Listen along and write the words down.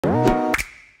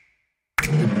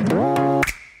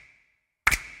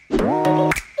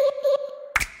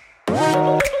Hey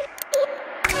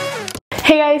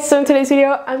guys, so in today's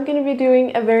video, I'm going to be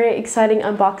doing a very exciting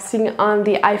unboxing on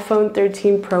the iPhone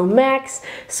 13 Pro Max.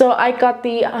 So I got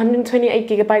the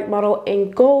 128GB model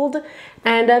in gold,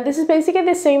 and this is basically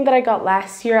the same that I got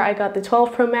last year. I got the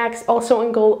 12 Pro Max, also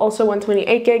in gold, also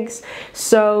 128 gigs.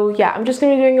 So yeah, I'm just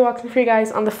going to be doing an unboxing for you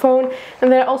guys on the phone.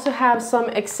 And then I also have some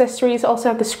accessories. I also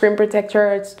have the screen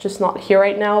protector. It's just not here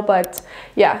right now, but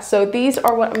yeah, so these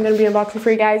are what I'm going to be unboxing for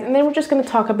you guys. And then we're just going to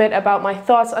talk a bit about my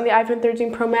thoughts on the iPhone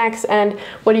 13 Pro Max and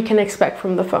what you can expect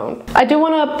from the phone. I do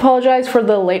want to apologize for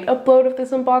the late upload of this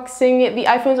unboxing. The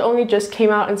iPhones only just came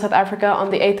out in South Africa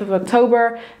on the 8th of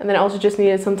October, and then I also just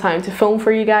needed some time to film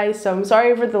for you guys, so I'm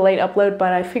sorry for the late upload,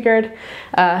 but I figured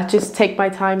just take my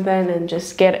time then and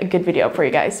just get a good video up for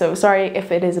you guys. So sorry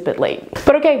if it is a bit late.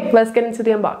 But okay, let's get into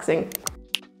the unboxing.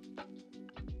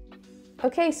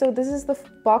 Okay, so this is the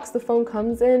box the phone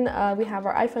comes in. We have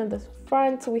our iPhone at the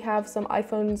front, we have some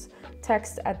iPhone's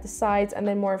text at the sides, and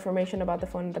then more information about the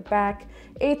phone in the back.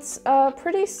 It's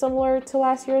pretty similar to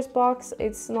last year's box.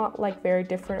 It's not like very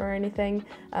different or anything,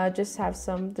 just have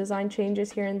some design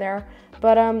changes here and there.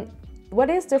 But what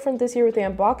is different this year with the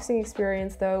unboxing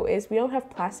experience though is we don't have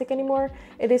plastic anymore.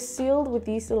 It is sealed with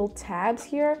these little tabs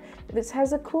here. This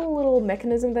has a cool little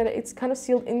mechanism that it's kind of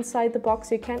sealed inside the box,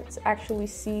 so you can't actually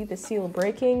see the seal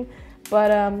breaking.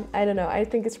 But I don't know, I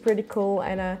think it's pretty cool,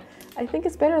 and I think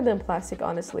it's better than plastic,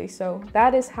 honestly. So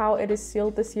that is how it is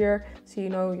sealed this year, so you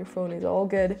know your phone is all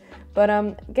good. But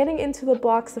getting into the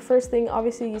box, the first thing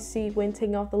obviously you see when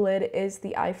taking off the lid is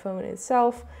the iPhone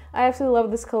itself. I absolutely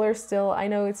love this color still. I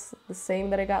know it's the same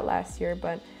that I got last year,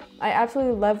 but I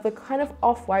absolutely love the kind of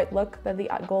off-white look that the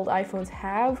gold iPhones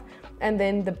have, and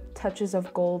then the touches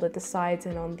of gold at the sides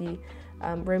and on the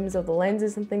rims of the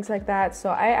lenses and things like that. So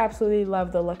I absolutely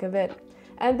love the look of it.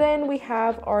 And then we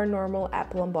have our normal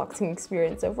Apple unboxing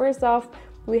experience. So first off,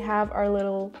 we have our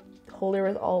little holder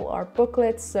with all our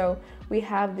booklets. So we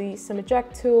have the SIM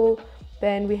eject tool,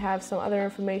 then we have some other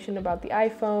information about the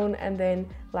iPhone, and then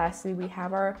lastly we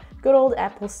have our good old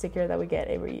Apple sticker that we get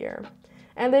every year.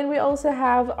 And then we also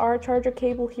have our charger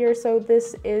cable here. So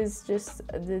this is just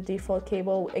the default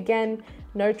cable. Again,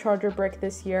 no charger brick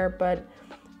this year, but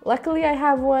luckily I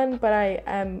have one, but I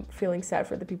am feeling sad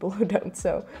for the people who don't.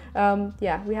 So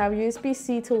yeah, we have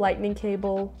USB-C to lightning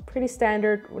cable, pretty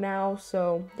standard now.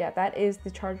 So yeah, that is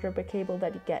the charger brick cable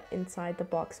that you get inside the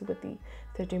box with the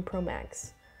 13 Pro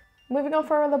Max. Moving on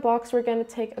from the box, we're going to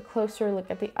take a closer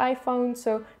look at the iPhone.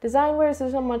 So design-wise,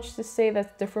 there's not much to say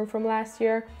that's different from last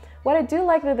year. What I do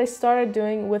like that they started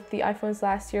doing with the iPhones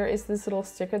last year is this little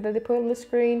sticker that they put on the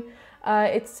screen.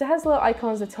 It has little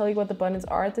icons that tell you what the buttons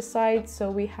are at the side. So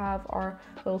we have our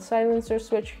little silencer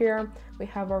switch here, we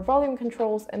have our volume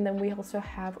controls, and then we also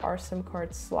have our SIM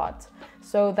card slot.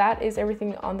 So that is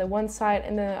everything on the one side,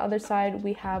 and then the other side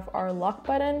we have our lock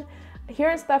button. Here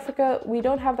in South Africa, we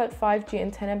don't have that 5G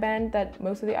antenna band that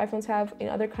most of the iPhones have in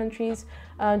other countries,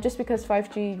 just because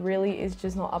 5G really is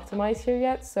just not optimized here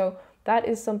yet. So that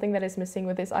is something that is missing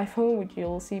with this iPhone, which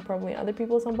you'll see probably in other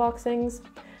people's unboxings.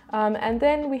 And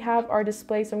then we have our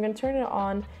display, so I'm going to turn it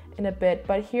on in a bit,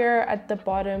 but here at the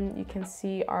bottom you can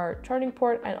see our charging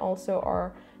port and also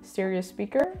our stereo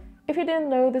speaker. If you didn't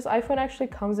know, this iPhone actually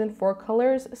comes in 4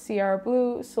 colors: Sierra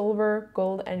Blue, Silver,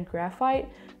 Gold, and Graphite.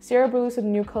 Sierra Blue is a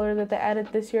new color that they added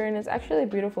this year, and it's actually a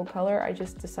beautiful color. I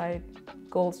just decided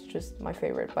Gold's just my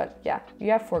favorite, but yeah,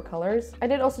 you have 4 colors. I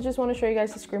did also just want to show you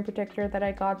guys the screen protector that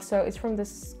I got. So it's from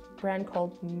this brand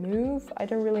called Move. I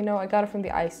don't really know, I got it from the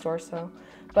iStore, so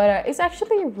but it's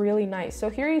actually really nice. So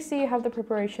here you see you have the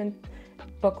preparation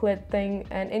booklet thing,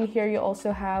 and in here you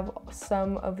also have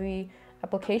some of the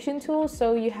application tools.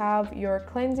 So you have your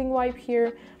cleansing wipe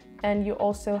here, and you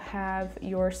also have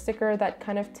your sticker that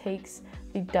kind of takes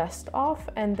the dust off,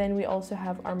 and then we also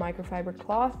have our microfiber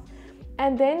cloth.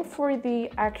 And then for the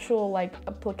actual like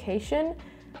application,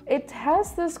 it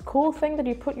has this cool thing that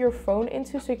you put your phone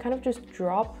into, so you kind of just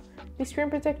drop the screen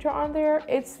protector on there.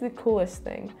 It's the coolest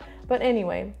thing. But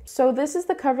anyway, so this is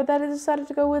the cover that I decided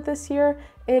to go with this year.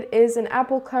 It is an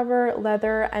Apple cover,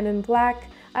 leather, and in black.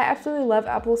 I absolutely love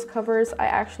Apple's covers. I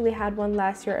actually had one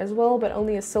last year as well, but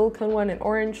only a silicone one in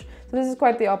orange. So this is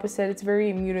quite the opposite. It's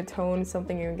very muted tone,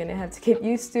 something you're gonna have to get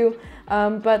used to.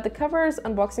 But the cover's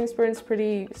unboxing experience is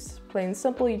pretty plain and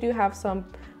simple. You do have some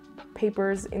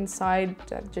papers inside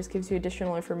that just gives you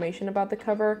additional information about the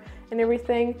cover and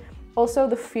everything. Also,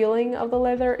 the feeling of the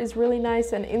leather is really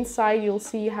nice, and inside you'll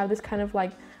see you have this kind of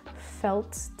like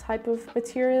felt type of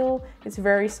material. It's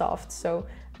very soft. So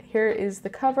here is the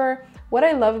cover. What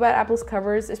I love about Apple's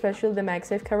covers, especially the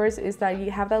MagSafe covers, is that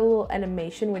you have that little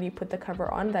animation when you put the cover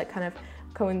on that kind of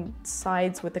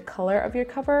coincides with the color of your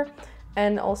cover.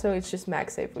 and also it's just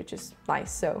MagSafe, which is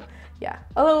nice. So yeah,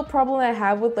 a little problem I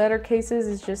have with leather cases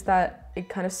is just that it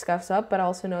kind of scuffs up, but I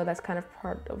also know that's kind of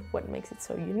part of what makes it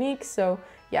so unique. So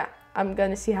yeah, I'm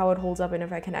gonna see how it holds up and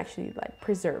if I can actually like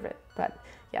preserve it. But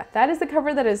yeah, that is the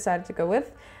cover that I decided to go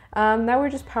with. Now we're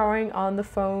just powering on the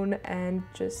phone and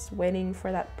just waiting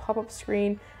for that pop-up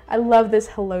screen. I love this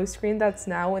hello screen that's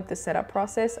now with the setup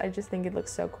process. I just think it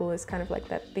looks so cool. It's kind of like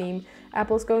that theme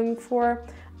Apple's going for.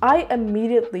 I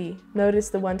immediately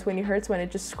noticed the 120 Hertz when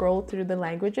it just scrolled through the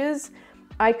languages.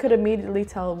 I could immediately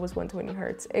tell it was 120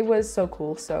 Hertz. It was so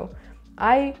cool. So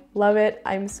I love it.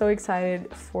 I'm so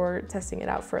excited for testing it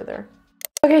out further.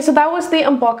 Okay, so that was the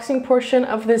unboxing portion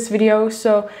of this video.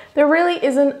 So there really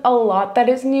isn't a lot that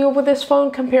is new with this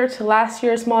phone compared to last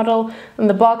year's model. In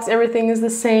the box, everything is the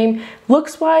same.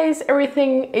 Looks wise,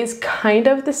 everything is kind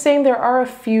of the same. There are a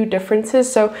few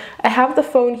differences. So I have the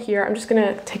phone here. I'm just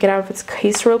gonna take it out of its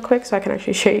case real quick so I can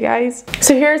actually show you guys.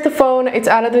 So here's the phone. It's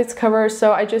out of its cover.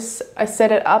 So I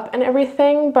set it up and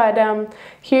everything. But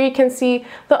here you can see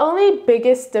the only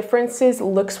biggest differences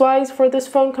looks wise for this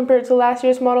phone compared to last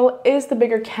year's model is the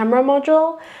bigger camera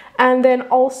module, and then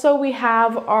also we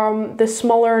have the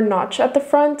smaller notch at the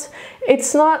front.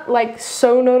 It's not like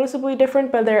so noticeably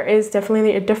different, but there is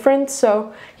definitely a difference.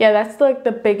 So yeah, that's like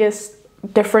the biggest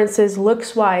differences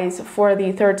looks wise for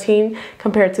the 13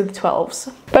 compared to the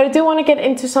 12s. But I do want to get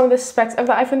into some of the specs of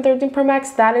the iPhone 13 Pro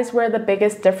Max. That is where the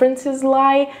biggest differences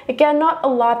lie. Again, not a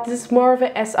lot. This is more of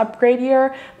an S upgrade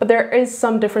year, but there is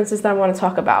some differences that I want to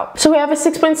talk about. So we have a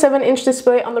 6.7-inch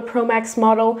display on the Pro Max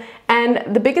model, and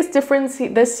the biggest difference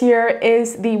this year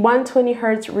is the 120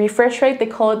 Hz refresh rate. They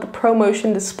call it the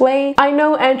ProMotion display. I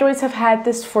know Androids have had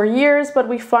this for years, but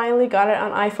we finally got it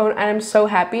on iPhone, and I'm so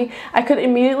happy. I could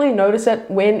immediately notice it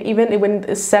when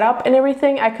it's set up and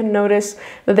everything. I could notice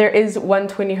that there is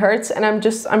 120 Hertz, and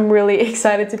I'm really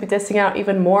excited to be testing out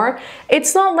even more.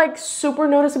 It's not like super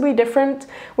noticeably different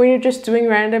when you're just doing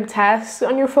random tasks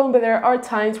on your phone, but there are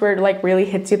times where it like really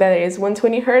hits you that it is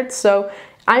 120 Hertz. So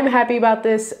I'm happy about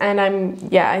this, and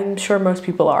I'm sure most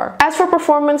people are. As for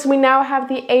performance, we now have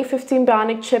the A15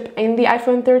 Bionic chip in the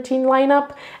iPhone 13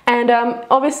 lineup, and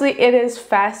obviously it is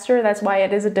faster. That's why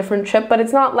it is a different chip, but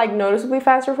it's not like noticeably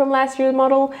faster from last year's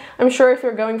model. I'm sure if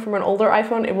you're going from an older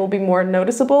iPhone, it will be more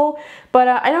noticeable, but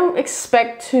I don't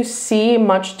expect to see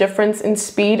much difference in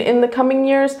speed in the coming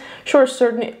years. Sure,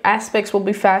 certain aspects will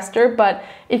be faster, but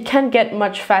it can get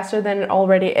much faster than it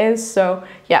already is. So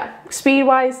yeah,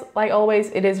 speed-wise, like always,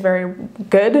 it is very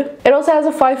good. It also has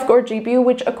a 5-core GPU,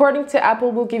 which according to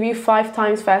Apple will give you 5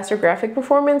 times faster graphic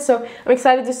performance. So I'm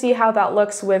excited to see how that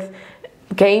looks with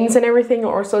games and everything,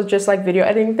 or also just like video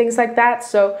editing, things like that.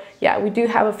 So yeah, we do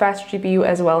have a faster GPU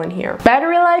as well in here.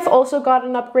 Battery life also got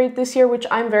an upgrade this year, which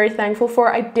I'm very thankful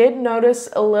for. I did notice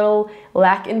a little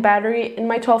lack in battery in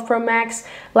my 12 Pro Max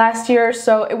last year,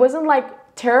 so it wasn't like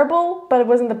terrible, but it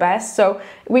wasn't the best. So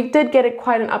we did get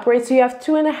quite an upgrade. So you have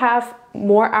 2.5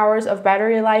 more hours of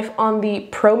battery life on the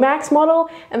Pro Max model,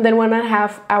 and then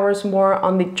 1.5 hours more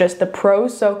on just the Pro.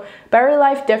 So battery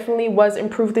life definitely was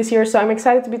improved this year. So I'm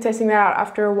excited to be testing that out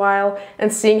after a while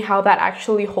and seeing how that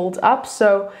actually holds up.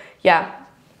 So yeah,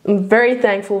 I'm very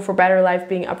thankful for battery life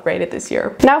being upgraded this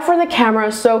year. Now for the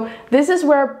camera. So this is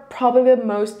where probably the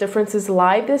most differences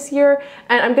lie this year,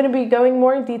 and I'm going to be going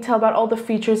more in detail about all the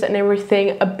features and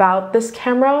everything about this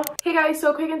camera. Hey guys,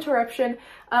 so quick interruption.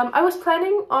 I was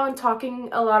planning on talking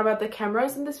a lot about the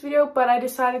cameras in this video, but I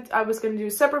decided I was going to do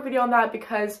a separate video on that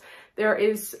because there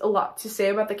is a lot to say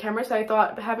about the camera, so I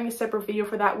thought having a separate video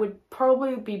for that would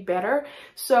probably be better.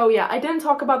 So yeah, I didn't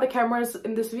talk about the cameras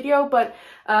in this video, but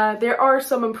there are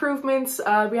some improvements.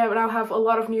 We now have a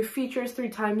lot of new features.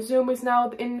 3x zoom is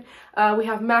now in. We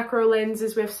have macro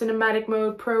lenses, we have cinematic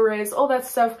mode, ProRes, all that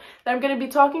stuff that I'm going to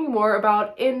be talking more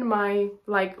about in my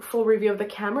like full review of the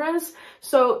cameras.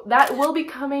 So that will be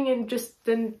coming, and just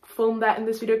didn't film that in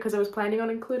this video because I was planning on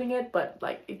including it, but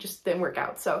like it just didn't work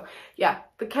out. So yeah,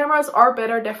 the cameras are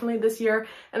better definitely this year,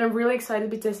 and I'm really excited to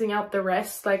be testing out the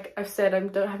rest. Like I've said,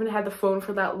 I haven't had the phone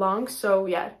for that long, so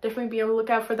yeah, definitely be on the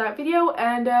lookout for that video.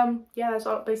 And yeah, that's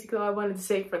basically all I wanted to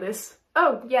say for this.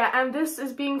 Oh yeah, and this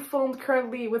is being filmed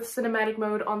currently with cinematic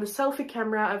mode on the selfie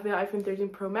camera of the iPhone 13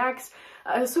 Pro Max.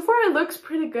 So far it looks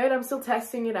pretty good. I'm still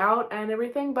testing it out and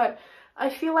everything, but I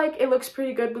feel like it looks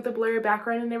pretty good with the blurry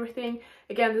background and everything.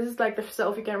 Again, this is like the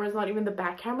selfie cameras, not even the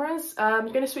back cameras.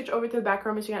 I'm gonna switch over to the back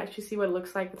camera so you can actually see what it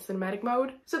looks like with cinematic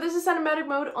mode. So this is cinematic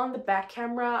mode on the back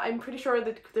camera. I'm pretty sure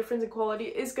the difference in quality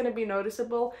is gonna be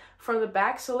noticeable from the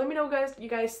back. So let me know you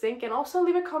guys think, and also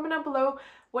leave a comment down below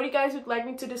what you guys would like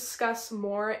me to discuss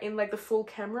more in like the full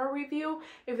camera review.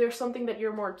 If there's something that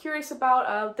you're more curious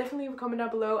about, definitely leave a comment down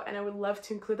below and I would love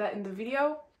to include that in the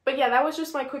video. But yeah, that was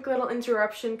just my quick little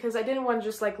interruption because I didn't want to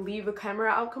just like leave the camera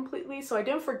out completely, so I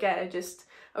didn't forget.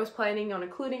 I was planning on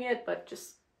including it, but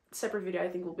just separate video I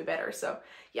think will be better. So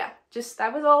yeah, just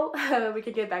that was all. We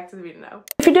can get back to the video now.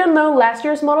 If you don't know, last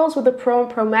year's models with the Pro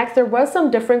and Pro Max, there was some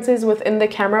differences within the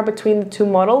camera between the two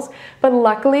models, but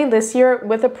luckily this year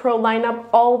with the Pro lineup,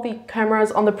 all the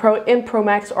cameras on the Pro and Pro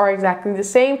Max are exactly the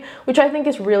same, which I think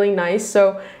is really nice.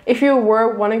 So if you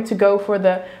were wanting to go for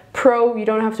the Pro, you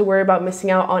don't have to worry about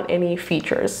missing out on any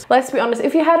features. Let's be honest,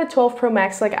 if you had a 12 Pro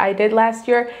Max like I did last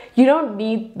year, you don't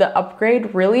need the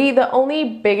upgrade really. The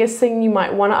only biggest thing you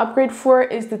might want to upgrade for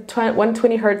is the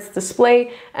 120Hz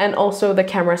display and also the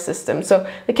camera system. So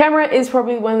the camera is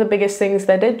probably one of the biggest things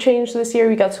that did change this year.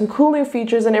 We got some cool new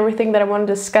features and everything that I want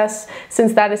to discuss,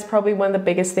 since that is probably one of the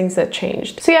biggest things that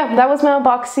changed. So yeah, that was my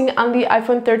unboxing on the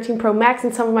iPhone 13 Pro Max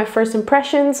and some of my first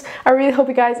impressions. I really hope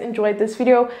you guys enjoyed this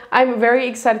video. I'm very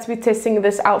excited to be testing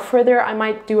this out further. I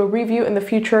might do a review in the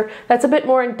future that's a bit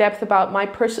more in depth about my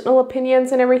personal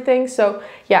opinions and everything. So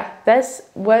yeah, this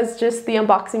was just the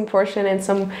unboxing portion and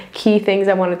some key things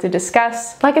I wanted to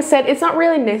discuss. Like I said, it's not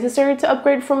really necessary to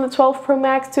upgrade from the 12 Pro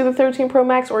Max to the 13 Pro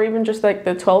Max or even just like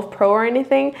the 12 Pro or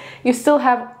anything. You still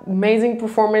have amazing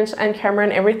performance and camera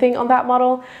and everything on that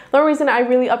model. The only reason I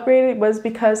really upgraded was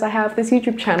because I have this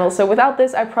YouTube channel. So without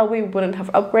this, I probably wouldn't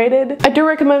have upgraded. I do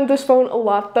recommend this phone a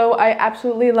lot though. I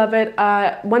absolutely love it.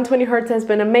 120Hz has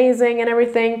been amazing and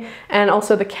everything, and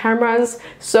also the cameras.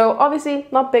 So obviously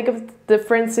not big of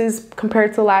differences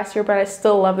compared to last year, but I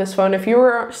still love this phone. If you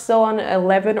were still on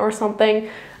 11 or something,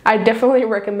 I definitely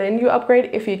recommend you upgrade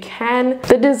if you can.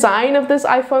 The design of this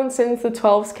iPhone since the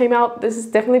 12s came out, this has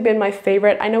definitely been my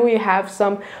favorite. I know we have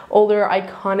some older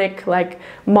iconic like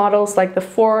models like the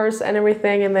 4s and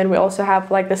everything, and then we also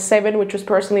have like the 7, which was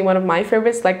personally one of my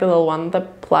favorites, like the little one, the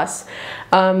Plus.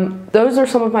 Those are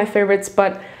some of my favorites,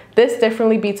 but this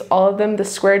definitely beats all of them, the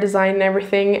square design and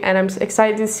everything, and I'm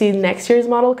excited to see next year's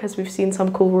model because we've seen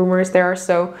some cool rumors there.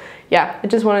 So yeah, I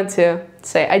just wanted to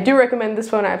say I do recommend this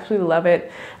phone. I absolutely love it,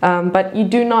 but you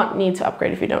do not need to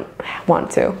upgrade if you don't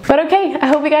want to. But okay, I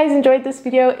hope you guys enjoyed this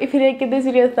video. If you did, give this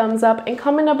video a thumbs up and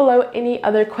comment down below any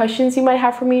other questions you might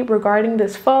have for me regarding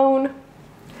this phone.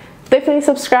 Definitely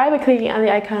subscribe by clicking on the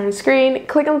icon on the screen.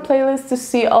 Click on the playlist to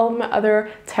see all of my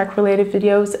other tech-related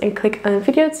videos and click on the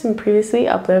video to previously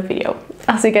uploaded video.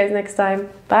 I'll see you guys next time.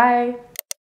 Bye!